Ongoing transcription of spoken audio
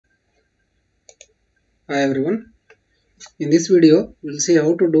Hi everyone. In this video, we'll see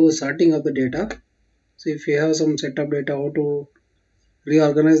how to do sorting of the data. So if you have some set of data, how to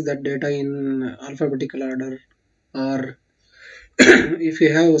reorganize that data in alphabetical order, or if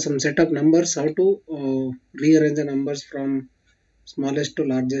you have some set of numbers, how to rearrange the numbers from smallest to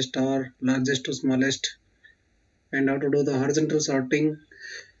largest or largest to smallest, and how to do the horizontal sorting,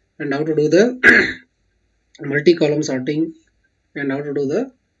 and how to do the multi-column sorting, and how to do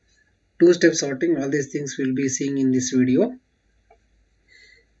the two-step sorting. All these things we'll be seeing in this video.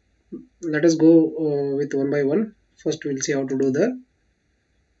 Let us go with one by one. First we'll see how to do the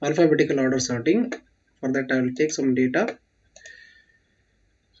alphabetical order sorting. For that I will take some data.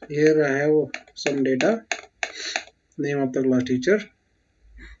 Here I have some data, name of the class teacher.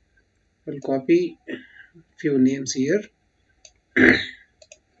 I will copy few names here.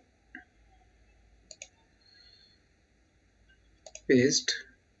 Paste.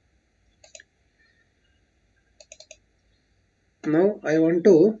 Now I want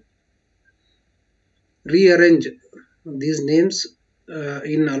to rearrange these names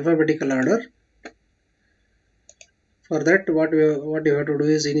in alphabetical order. For that what you have to do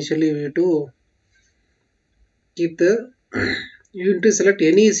is, initially you have to keep the you need to select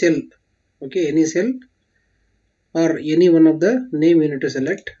any cell, okay, any cell or any one of the name you need to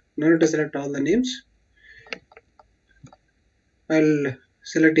select. Now you need to select all the names. I'll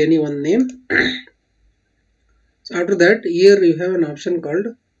select any one name. So after that, here you have an option called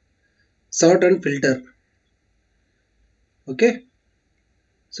sort and filter. Okay,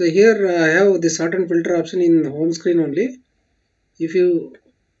 so here I have the sort and filter option in home screen only. If you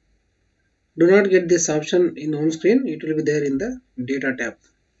do not get this option in home screen, it will be there in the data tab.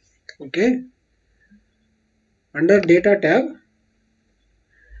 Okay, under data tab,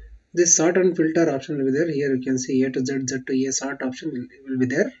 this sort and filter option will be there. Here you can see A to Z, Z to A sort option will be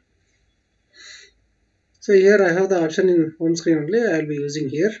there. So here I have the option in home screen only. I will be using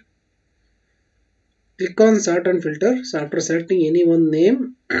here. Click on sort and filter. So after selecting any one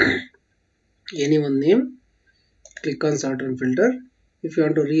name, click on sort and filter. If you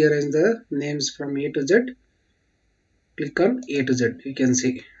want to rearrange the names from A to Z, click on A to Z. You can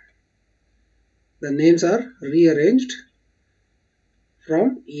see the names are rearranged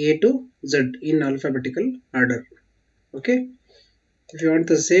from A to Z in alphabetical order. Okay. If you want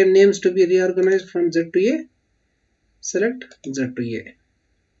the same names to be reorganized from Z to A, select Z to A.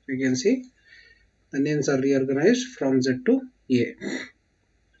 You can see the names are reorganized from Z to A.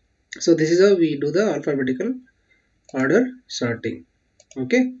 So this is how we do the alphabetical order sorting.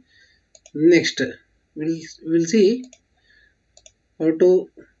 Okay. Next, we'll see how to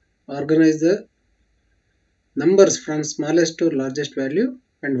organize the numbers from smallest to largest value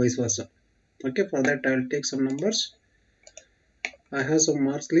and vice versa. Okay. For that I will take some numbers. I have some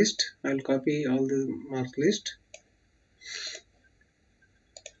marks list. I will copy all the marks list.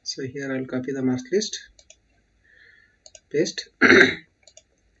 So here I will copy the marks list, paste.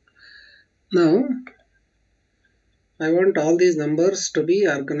 Now I want all these numbers to be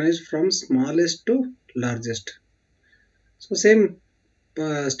organized from smallest to largest. So same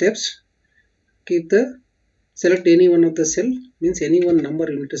steps. Keep the select any one of the cell, means any one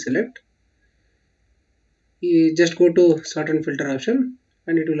number you need to select. You just go to sort and filter option,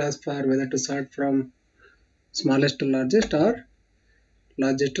 and it will ask for whether to sort from smallest to largest or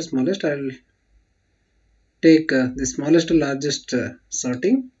largest to smallest. I will take the smallest to largest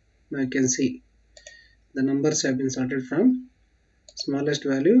sorting. Now you can see the numbers have been sorted from smallest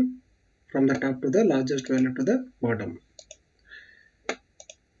value from the top to the largest value to the bottom,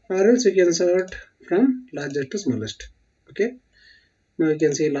 or else you can sort from largest to smallest. Okay, now you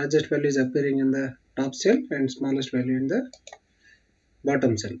can see largest value is appearing in the top cell and smallest value in the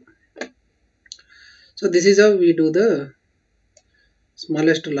bottom cell. So this is how we do the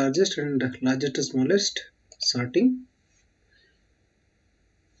smallest to largest and largest to smallest sorting.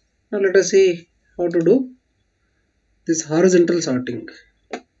 Now let us see how to do this horizontal sorting.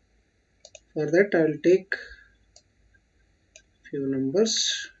 For that I will take few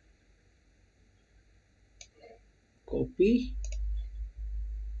numbers, copy,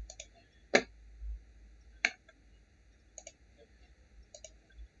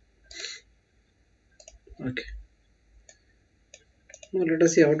 okay. Now let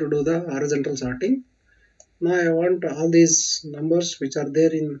us see how to do the horizontal sorting. Now I want all these numbers which are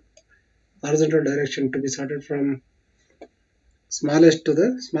there in horizontal direction to be sorted from smallest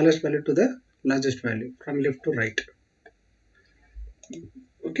value to the largest value, from left to right.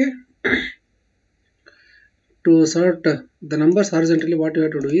 Okay. To sort the numbers horizontally, what you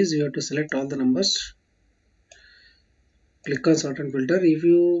have to do is you have to select all the numbers, click on sort and filter. If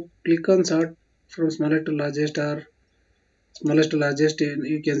you click on sort from smallest to largest or smallest to largest,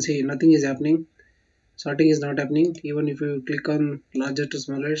 you can see nothing is happening. Sorting is not happening. Even if you click on largest to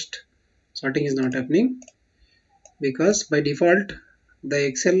smallest, sorting is not happening, because by default the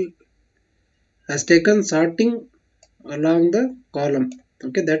Excel has taken sorting along the column.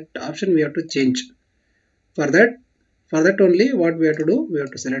 Okay, that option we have to change. For that only, what we have to do, we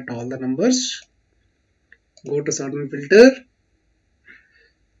have to select all the numbers, go to sort and filter,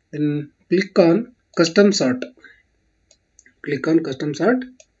 then click on custom sort. Click on custom sort.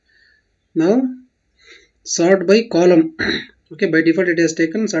 Now sort by column. Okay, by default it has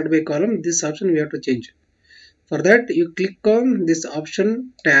taken sort by column. This option we have to change. For that, you click on this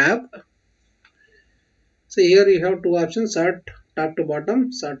option tab. So here you have two options: sort top to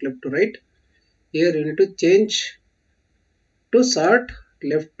bottom, sort left to right. Here you need to change to sort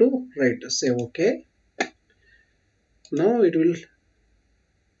left to right. Say OK. Now it will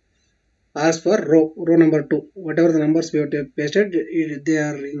ask for row number 2. Whatever the numbers we have pasted, they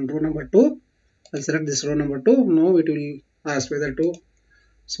are in row number 2. I'll select this row number 2. Now it will ask whether to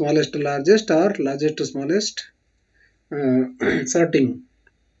smallest to largest or largest to smallest sorting.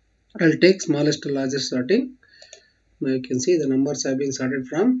 I'll take smallest to largest sorting. Now you can see the numbers have been sorted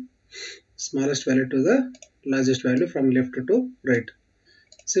from smallest value to the largest value, from left to right.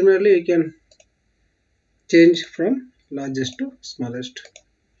 Similarly, you can change from largest to smallest.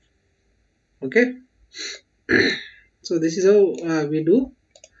 Okay. So this is how we do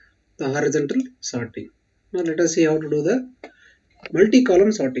the horizontal sorting. Now let us see how to do the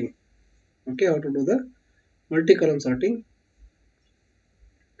multi-column sorting. Okay, how to do the multi-column sorting.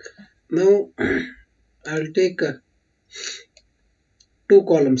 Now I will take 2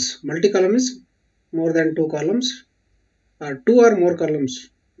 columns. Multi-column is more than 2 columns, or 2 or more columns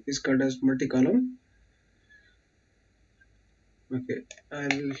is called as multi-column. Okay, I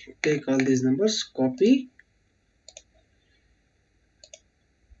will take all these numbers, copy,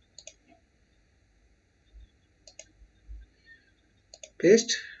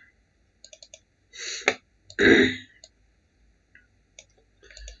 paste.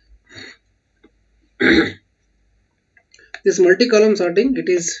 This multi-column sorting, it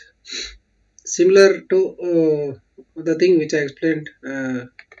is similar to the thing which I explained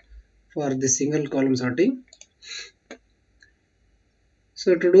for the single column sorting.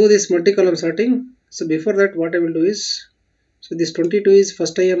 So to do this multi-column sorting, so before that what I will do is, so this 22 is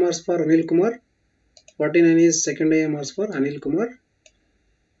first IMRs for Anil Kumar, 49 is second IMRs for Anil Kumar.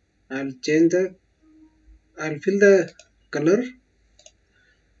 I'll fill the color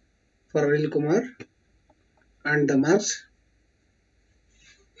for Anil Kumar and the marks.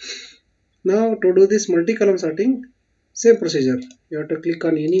 Now to do this multi-column sorting, same procedure. You have to click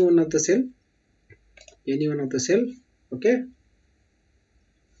on any one of the cell, okay.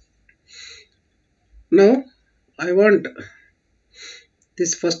 Now I want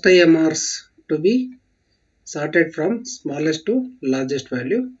this first IMRs to be sorted from smallest to largest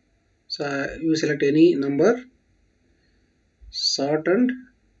value. So you select any number, sort and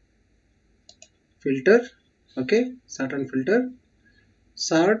filter. Okay, sort and filter,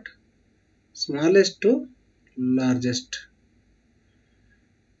 sort smallest to largest.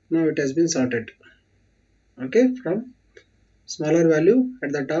 Now it has been sorted. Okay, from smaller value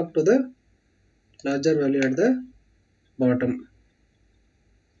at the top to the larger value at the bottom.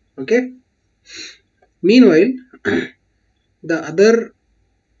 Okay. Meanwhile, the other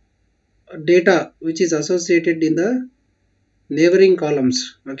data which is associated in the neighboring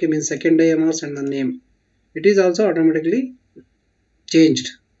columns, okay, means second IMRs and the name, it is also automatically changed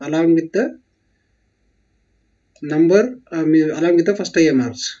along with the number, along with the first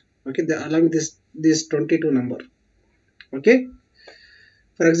IMRs. Okay, along with this 22 number. Okay.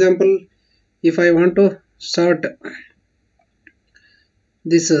 For example, if I want to sort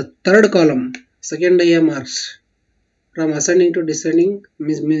this third column, second IMRs, from ascending to descending,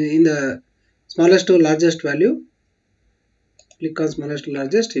 means in the smallest to largest value, click on smallest to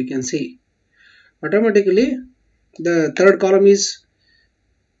largest, you can see automatically the third column is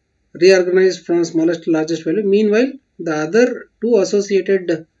reorganized from smallest to largest value. Meanwhile, the other two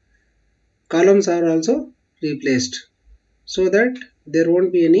associated columns are also replaced, so that there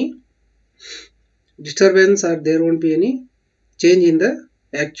won't be any disturbance or there won't be any change in the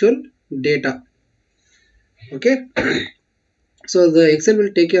actual data. Okay. So the Excel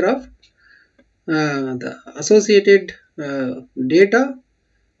will take care of the associated data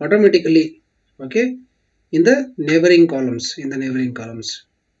automatically, okay, in the neighboring columns,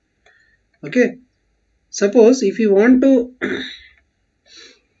 okay. Suppose if you want to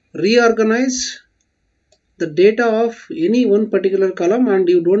reorganize the data of any one particular column and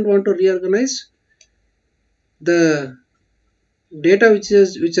you don't want to reorganize the data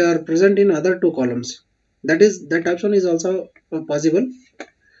which are present in other two columns. That option is also possible.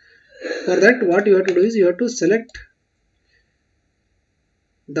 For that, what you have to do is you have to select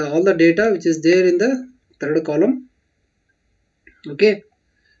all the data which is there in the third column. Okay,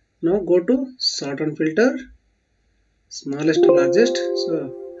 now go to sort and filter, smallest to largest.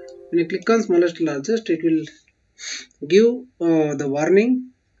 So when you click on smallest to largest, it will give the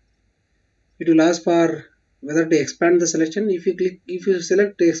warning. It will ask for whether to expand the selection. If you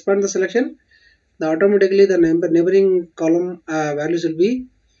select to expand the selection, automatically the neighboring column values will be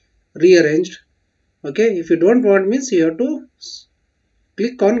rearranged. Okay, if you don't want, means you have to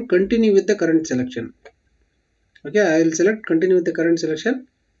click on continue with the current selection. Okay, I will select continue with the current selection,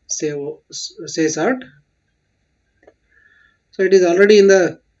 say sort. So it is already in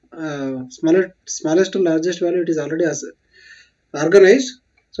the smallest to largest value, it is already organized.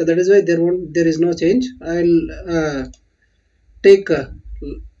 So that is why there is no change. I will take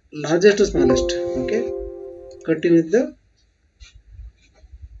largest to smallest. Okay, continue with the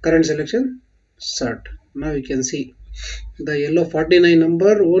current selection, sort. Now you can see the yellow 49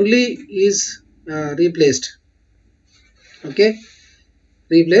 number only is replaced. Okay,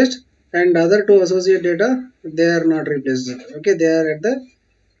 replaced, and other two associate data, they are not replaced. Okay, they are at the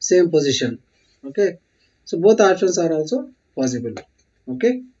same position. Okay, so both options are also possible.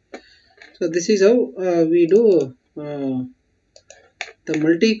 Okay, so this is how we do the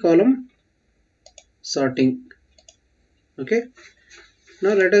multi-column sorting. Okay,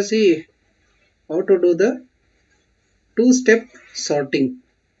 now let us see how to do the two-step sorting.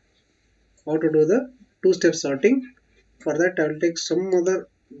 How to do the two-step sorting? For that, I will take some other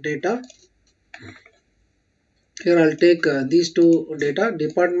data. Here I will take these two data,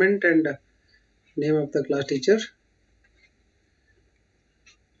 department and name of the class teacher.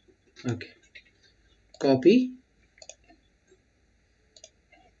 Okay, copy.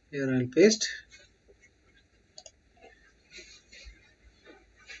 Here I will paste.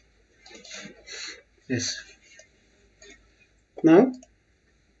 Yes. Now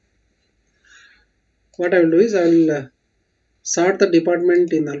what I will do is I will sort the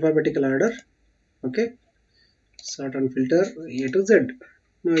department in alphabetical order. Okay, sort and filter A to Z.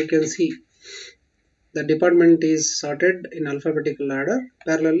 Now you can see the department is sorted in alphabetical order.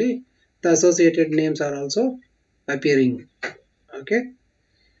 Parallelly, the associated names are also appearing. Okay,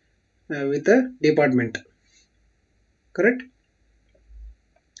 with the department. Correct.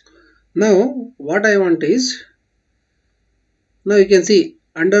 Now what I want is, now you can see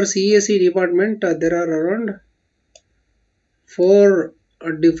under CAC department there are around 4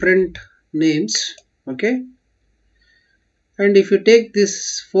 different names. Okay, and if you take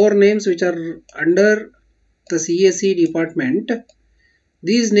these 4 names which are under the CAC department,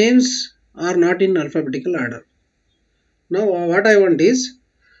 these names are not in alphabetical order. Now what I want is,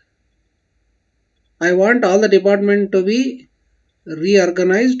 I want all the department to be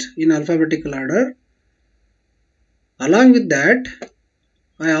reorganized in alphabetical order. Along with that,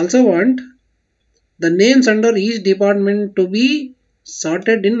 I also want the names under each department to be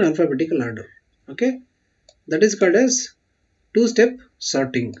sorted in alphabetical order. Okay, that is called as two-step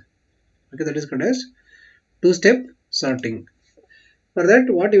sorting. Okay, that is called as two-step sorting. For that,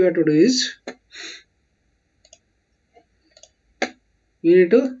 what you have to do is, you need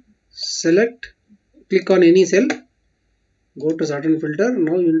to click on any cell, go to sort and filter.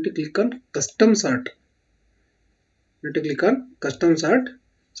 Now you need to click on custom sort. You need to click on custom sort.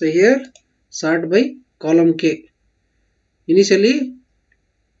 So here, sort by column K. Initially,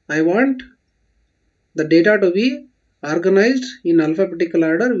 I want the data to be organized in alphabetical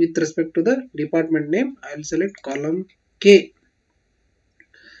order with respect to the department name. I will select column K.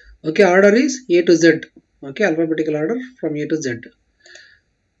 Okay, order is A to Z. Okay, alphabetical order from A to Z.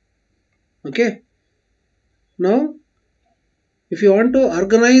 Okay, now if you want to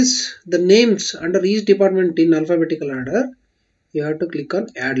organize the names under each department in alphabetical order, you have to click on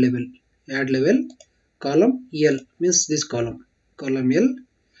add label. Add label, column L, means this column L,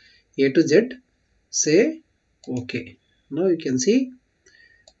 A to Z. Say OK. Now you can see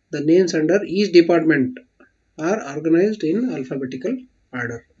the names under each department are organized in alphabetical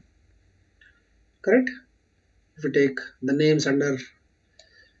order. Correct? If you take the names under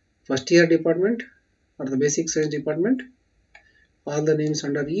first year department or the basic science department, all the names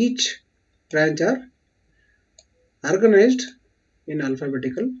under each branch are organized in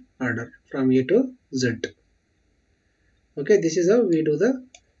alphabetical order from A to Z. Okay, this is how we do the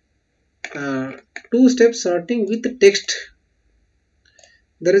two-step sorting with text.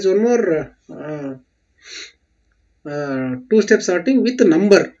 There is one more two-step sorting with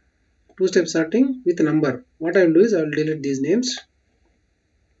number. Two-step sorting with number. What I will do is I will delete these names.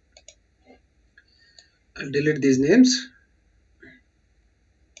 I'll delete these names.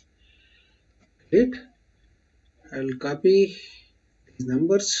 Delete. I will copy these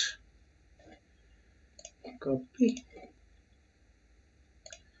numbers. Copy.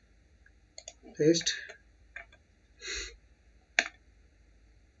 Paste.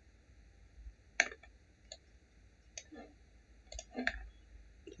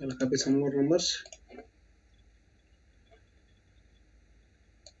 I will copy some more numbers.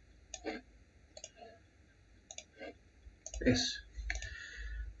 Yes.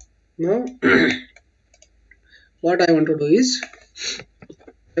 Now what I want to do is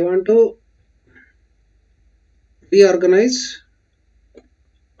I want to reorganize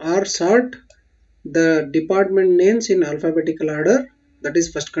or sort the department names in alphabetical order. That is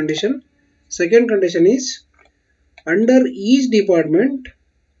first condition. Second condition is under each department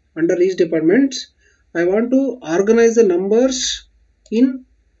I want to organize the numbers in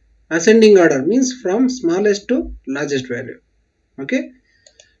ascending order, means from smallest to largest value. Okay,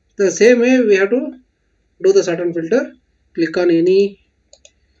 the same way we have to do the sort and filter. Click on any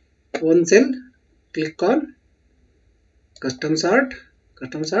one cell, click on custom sort,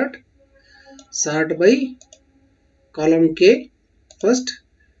 sort by column K. First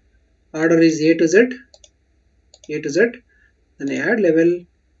order is A to Z, then add level,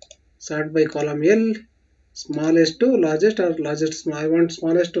 sort by column L, smallest to largest or largest. I want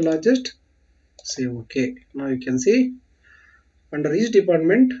smallest to largest. Say OK. Now you can see under each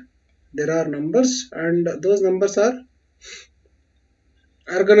department there are numbers, and those numbers are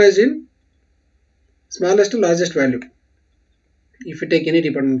organized in smallest to largest value. If you take any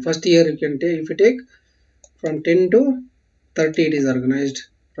department, first year you can take, if you take from 10 to 30, it is organized.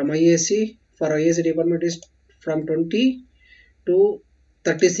 From IAC, for IAC department is from 20 to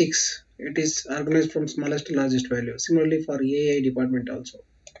 36, it is organized from smallest to largest value. Similarly for AI department also.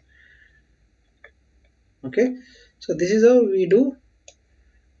 Okay, so this is how we do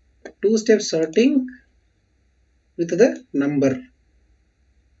two-step sorting with the number.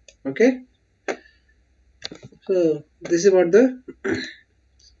 Okay, so this is about the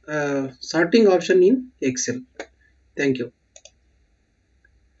sorting option in Excel. Thank you.